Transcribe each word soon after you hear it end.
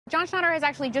John Schnatter has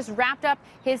actually just wrapped up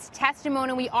his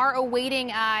testimony. We are awaiting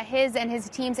his and his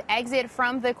team's exit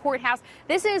from the courthouse.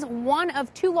 This is one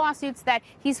of two lawsuits that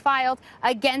he's filed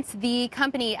against the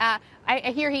company.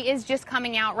 I hear he is just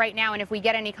coming out right now, and if we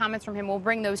get any comments from him, we'll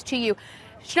bring those to you.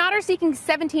 Schnatter seeking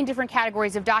 17 different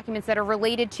categories of documents that are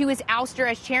related to his ouster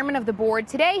as chairman of the board.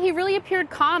 Today, he really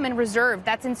appeared calm and reserved.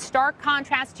 That's in stark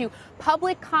contrast to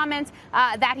public comments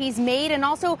that he's made and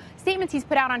also statements he's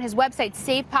put out on his website,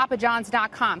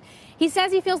 savepapajohns.com. He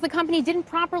says he feels the company didn't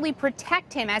properly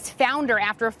protect him as founder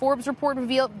after a Forbes report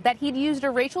revealed that he'd used a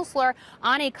racial slur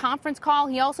on a conference call.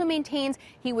 He also maintains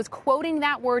he was quoting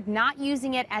that word, not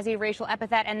using it as a racial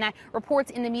epithet, and that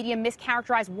reports in the media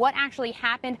mischaracterize what actually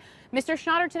happened. Mr.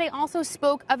 Schnatter today also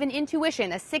spoke of an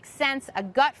intuition, a sixth sense, a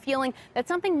gut feeling that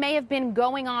something may have been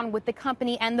going on with the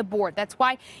company and the board. That's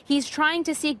why he's trying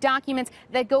to seek documents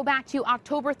that go back to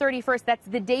October 31st. That's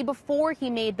the day before he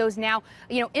made those now,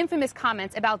 infamous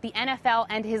comments about the NFL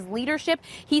and his leadership.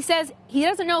 He says he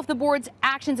doesn't know if the board's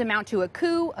actions amount to a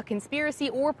coup, a conspiracy,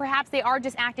 or perhaps they are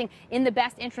just acting in the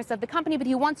best interests of the company, but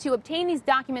he wants to obtain these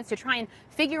documents to try and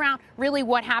figure out really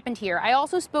what happened here. I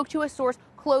also spoke to a source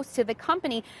close to the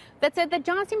company that said that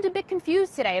John seemed a bit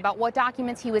confused today about what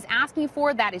documents he was asking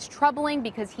for. That is troubling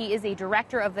because he is a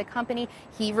director of the company.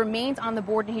 He remains on the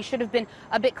board, and he should have been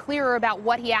a bit clearer about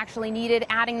what he actually needed,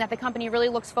 adding that the company really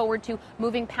looks forward to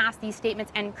moving past these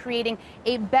statements and creating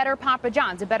a better Papa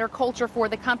John's, a better culture for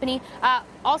the company.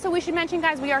 Also, we should mention,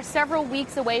 guys, we are several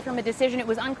weeks away from a decision. It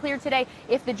was unclear today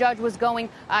if the judge was going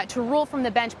to rule from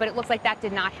the bench, but it looks like that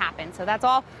did not happen. So that's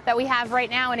all that we have right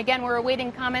now. And again, we're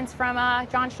awaiting comments from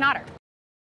John Schnatter.